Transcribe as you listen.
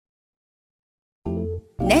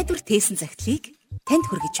найдвар тээсэн захидлыг танд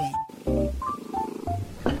хүргэж байна.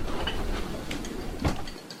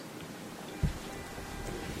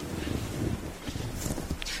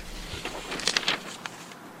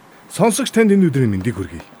 Сонсогч танд энэ өдрийн мэндийг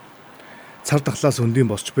хүргэе. Цар тахлаас өндийн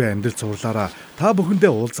босч буй амьдрал цувралаараа та бүхэндээ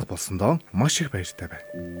уулзах болсондоо маш их баяртай байна.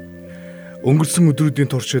 Өнгөрсөн өдрүүдийн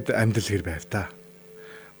туршид амьдрал хэр байв та.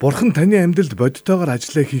 Бурхан таны амьдралд бодитойгоор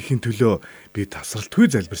ажлаа хийхийн төлөө би тасралтгүй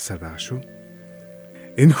залбирсаар байгаа шүү.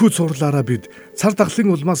 Энэхүү цувралаараа бид цар тахлын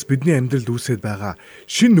улмаас бидний амьдралд үүсээд байгаа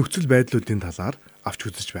шинэ нөхцөл байдлуудын талаар авч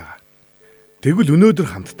үзэж байгаа. Тэгвэл өнөөдөр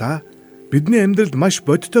хамтдаа бидний амьдралд маш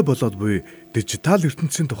бодиттой болоод буй дижитал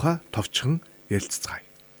ертөнцийн тухай товчхон ярилцгаая.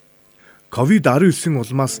 COVID-19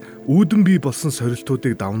 улмаас үүдэн бий болсон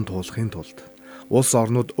сорилтуудыг даван туулахын тулд улс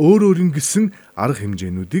орнууд өөр өөрийн гэсэн арга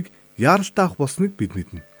хэмжээнүүдийг яаралтай авах болсныг бид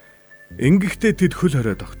мэднэ. Ингэхдээ тэд хөл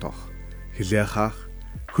хорой тогтоох, хилээ хаах,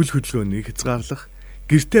 хөл хөдөлгөөнийг хязгаарлах,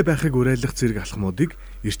 гэртээ байхыг уриалгах зэрэг алхмуудыг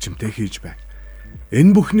эрчимтэй хийж байна.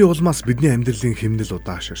 Энэ бүхний улмаас бидний амьдралын хэмнэл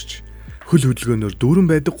удааширч, хөл хөдөлгөөнөөр дүүрэн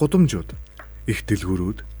байдаг гудамжууд, их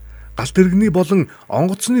дэлгүүрүүд, галт тэрэгний болон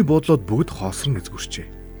онгоцны буудлууд бүгд хоосрон эзгүрчээ.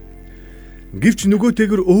 Гэвч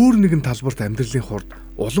нөгөөтэйгэр өөр нэгэн талбарт амьдралын хурд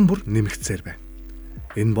улам бүр нэмэгдсээр байна.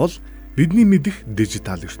 Энэ бол бидний мэдих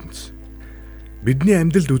дижитал ертөнц. Бидний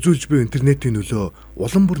амьдралд үзүүлж буй интернетийн нөлөө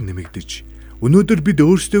улам бүр нэмэгдэж, өнөөдөр бид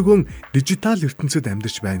өөрсдөө дижитал ертөнцид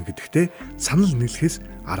амьдарч байна гэдэгтээ санал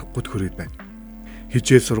нийлэхээс аргагүй хүрээд байна.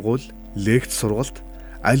 Хичээл сургууль, лекц сургалт,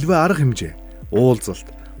 аливаа арга хэмжээ, уулзалт,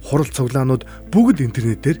 хурал цуглаанууд бүгд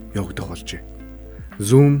интернетээр явагдах болжээ.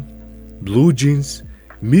 Zoom, Blue Jeans,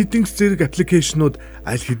 Meetings зэрэг аппликейшнууд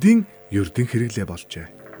аль хэдийн ердийн хэрэглээ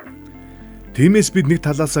болжээ. Тиймээс бид нэг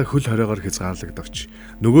талаасаа хөл хоройгоор хязгаарлагдавч,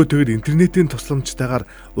 нөгөөтэйгэр интернетийн тусламжтайгаар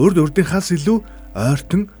урд урдынхаас илүү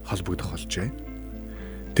ойртон холбогдох болжээ.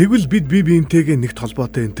 Тэгвэл бид бие биентэйгээ нэгт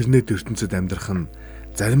холбоотой интернет ертөнцид амьдрах нь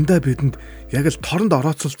заримдаа бидэнд яг л торонд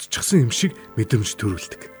орооцолцчихсан юм шиг мэдрэмж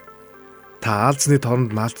төрүүлдэг. Та аалзны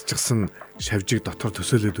торонд наалтчихсан шавжиг дотор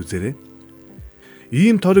төсөөлөд үзээрэй.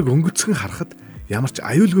 Ийм торыг өнгөцгөн харахад ямар ч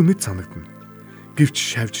аюулгүй мэд санагдана. Гэвч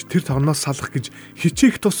шавж тэр торноос салах гэж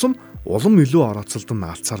хичээх тусам улам илүү орооцолдон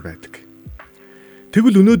наалцаар байдаг.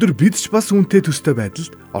 Тэгвэл өнөөдөр бид ч бас үүнтэй төстэй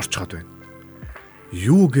байдалд орчход байна.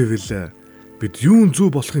 Юу гэвэл бид юун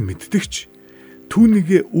зөв болохыг мэддэгч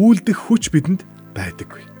түүнийг үйлдэх хүч бидэнд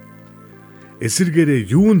байдаггүй.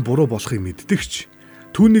 Эсвэргээрээ юун буруу болохыг мэддэгч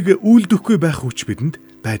түүнийг үйлдэхгүй байх хүч бидэнд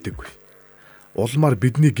байдаггүй. Улмаар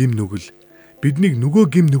бидний гим нүгэл биднийг нөгөө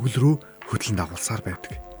гим нүгэл рүү хөтлөн дагуулсаар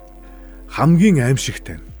байдаг. Хамгийн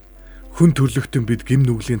аимшигтай нь хүн төрлөختөн бид гим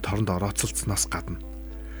нүглийн торонд орооцолцсноос гадна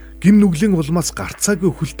гим нүглийн улмаас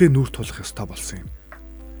гарцаагүй хүлтэй нүүр тулах ёстой болсон юм.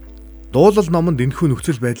 Дуулал номонд энэхүү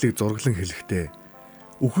нөхцөл байдлыг зураглан хэлэхдээ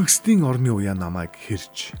үхэгсдийн орны уяа намайг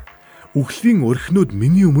хэрж үхлийн өрхнүүд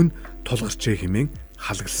миний өмнө тулгарчээ хэмээн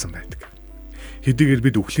халаглсан байдаг. Хэдийгээр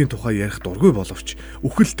бид үхлийн тухай ярих дургүй боловч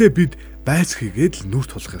үхэлтэй бид байц хийгээд л нүүр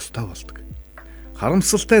тулах ёстой болдог.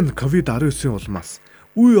 Харамсалтай нь COVID-19 улмаас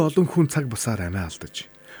үе олон хүн цаг бусаар амиа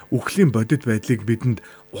алдаж үхлийн бодит байдлыг бидэнд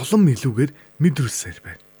улам илүүгээр мэдрүүлсээр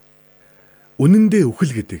байна. Үнэн дээр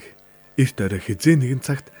үхэл гэдэг эрт орой хизээ нэгэн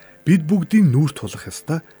цагт бид бүгдийн нүүр тулах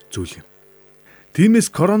ёстой зүйл юм.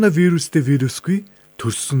 Тиймээс коронавирустэй вирусгүй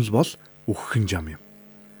төрсөн л бол үххэн жам юм.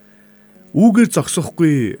 Үүгээр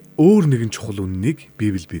зогсохгүй өөр нэгэн чухал үннийг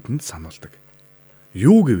Библи бидэнд сануулдаг.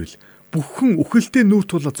 Юу гэвэл бүхэн үхэлтэй нүүр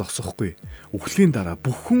тулаад зогсохгүй, үхлийн дараа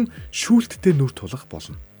бүхэн шүүлттэй нүүр тулах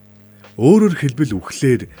болно. Өөрөөр хэлбэл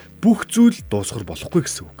үхлээр бүх зүйл дуусгар болохгүй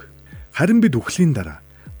гэсэн үг. Харин бид үхлийн дараа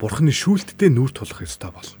Бурханы шүүлттэй нүүр тулах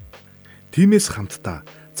ёстой болно. Тиймээс хамтдаа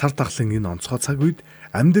цар тахлын энэ онцгой цаг үед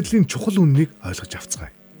амьдралын чухал үннийг ойлгож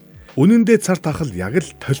авцгаая. Үнэн дээр цар тахал яг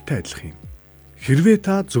л толтой адилхан юм. Хэрвээ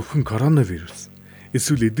та зөвхөн коронавирус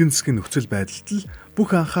эсвэл эдийн засгийн нөхцөл байдалд л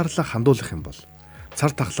бүх анхаарлаа хандуулах юм бол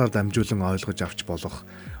цар тахлаар дамжуулан ойлгож авч болох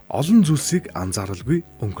олон зүйлсийг анзааралгүй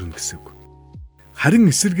өнгөрнө гэсэн үг.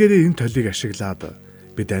 Харин эсвэргээрээ энэ толийг ашиглаад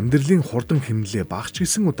бид амьдралын хурдан хэмнэлээ багч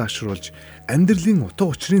гисэн удаашруулж амьдралын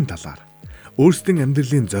утга учирын талаар, өөрсдийн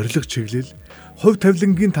амьдралын зорилго чиглэл, хувь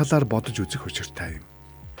тавилангийн талаар бодож үзэх учиртай юм.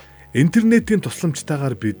 Интернетийн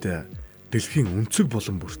тусламжтайгаар бид дэлхийн өнцөг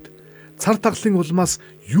булан бүрт цар тахлын улмаас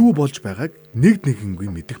юу болж байгааг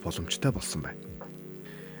нэгэнгүй мэдэх боломжтой болсон байна.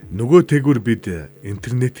 Нөгөөтэйгүр бид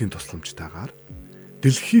интернетийн тусламжтайгаар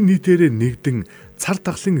дэлхийн нийтээрээ нэгдэн цар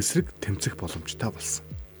тахлын эсрэг тэмцэх боломжтой болсон.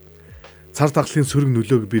 Цар тахлын сөрөг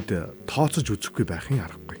нөлөөг бид тооцож үзэхгүй байхын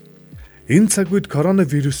аргагүй. Энэ цаг үед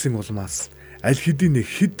коронавирусын улмаас аль хэдийн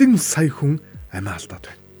хэдэн сая хүн амиа алдаад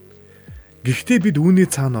байна. Гэхдээ бид үүний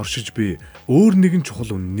цаана оршиж буй өөр нэгэн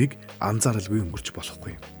чухал үннийг анзааралгүй өнгөрч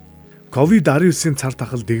болохгүй. COVID-19-ийн цар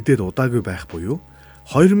тахал дэгдээд удаагүй байх буюу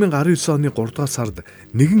 2019 оны 3 дугаар сард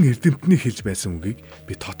нэгэн эрдэмтний хэлж байсан үгийг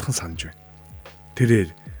би тотхон санаж байна. Тэрээр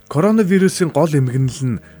коронавирусын гол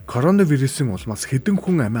эмгэнэл нь коронавирусын улмаас хэдэн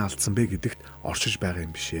хүн амиа алдсан бэ гэдэгт оршиж байгаа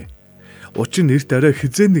юм бишээ. Учир нь эрт орой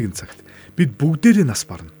хизээ нэгэн цагт бид бүгдээрээ нас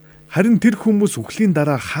барна. Харин тэр хүмүүс үхлийн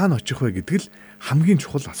дараа хаана очих вэ гэдэг л хамгийн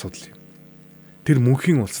чухал асуудал юм. Тэр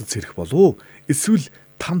мөнхийн улсад сэрэх болов уу эсвэл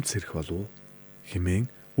тамд сэрэх болов уу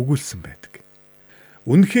хэмээн өгүүлсэн байдаг.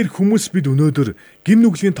 Үнэхээр хүмүүс бид өнөөдөр гин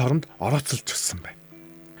нүглийн торонд орооцолчихсон байна.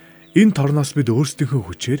 Энэ торноос бид өөрсдийнхөө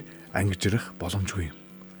хүчээр ангижрах боломжгүй юм.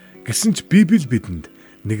 Гэсэн ч Библи бидэнд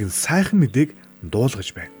нэгэн сайхан мэдээг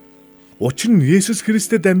дуулгаж байна. Учир нь Есүс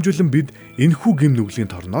Христэд дамжуулан бид энэхүү гин нүглийн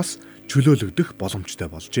торноос чөлөөлөгдөх боломжтой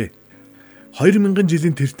болжээ. 2000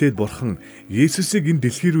 жилийн тэртээд Бурхан Есүсийг энэ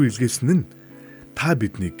дэлхий рүү илгээсэн нь та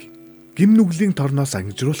биднийг гин нүглийн торноос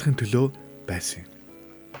ангижруулахын төлөө байсан юм.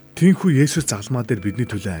 Тиймээс Есүс загалмаа дээр бидний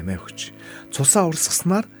төлөө амиа өгч цусаа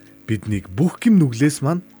урсгаснаар биднийг бүх гим нүглээс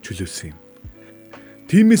мань чөлөөлсөн юм.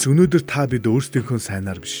 Тиймээс өнөөдөр та бид өөрсдийнхөө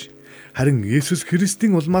сайнаар биш, харин Есүс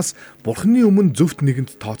Христийн улмаас Бурханы өмнө зөвхт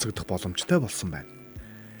нэгэнд тооцогдох боломжтой болсон байна.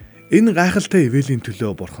 Энэ гайхалтай ивэлийн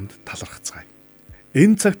төлөө Бурханд талархацгаая.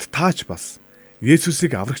 Энэ цагт таач бас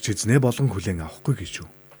Есүсийг аврагч эзнээ болон хүлээн авахгүй гэж үү?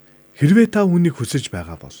 Хэрвээ та үүнийг хүсэж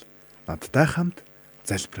байгаа бол надтай хамт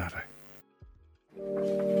залбираарай.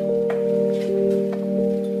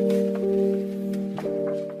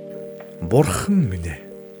 Бурхан минь ээ.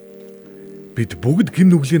 Бид бүгд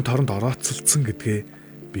гим нүглийн торонд орооцолдсон гэдгээ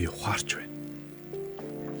би ухаарч байна.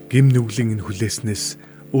 Гим нүглийн энэ хүлээснээс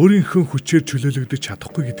өөрийнхөө хүчээр чөлөөлөгдөж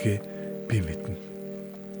чадахгүй гэдгээ би мэднэ.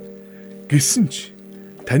 Гэсэн ч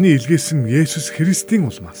таны илгээсэн Есүс Христийн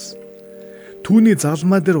улмаас түүний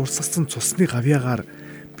загалмаа дээр урсгасан цусны гавьяагаар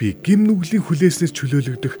би гим нүглийн хүлээснээс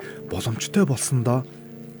чөлөөлөгдөх боломжтой болсондоо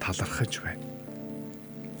талархаж байна.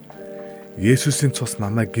 Есүсийн цус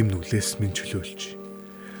намайг гим нүглээс минь чөлөөлж,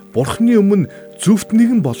 Бурханы өмнө зөвхт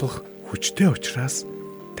нэгэн болгох хүчтэй учраас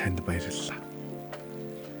танд баярлалаа.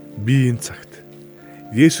 Би энэ цагт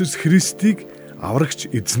Есүс Христийг аврагч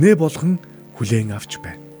эзнээ болгон хүлээн авч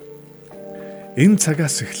байна. Энэ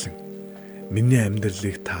цагаас эхлэн миний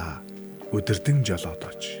амьдралыг та өдөрдөн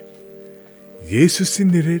жолоодооч.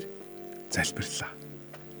 Есүсийн нэрээр залбирлаа.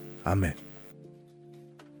 Амен.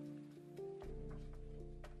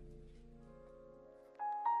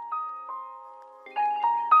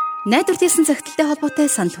 Найдварт хийсэн цагталтай холбоотой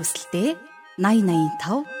санал хүсэлтээ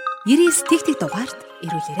 8085 99 тэгтэг дугаард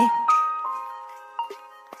ирүүлээрэй.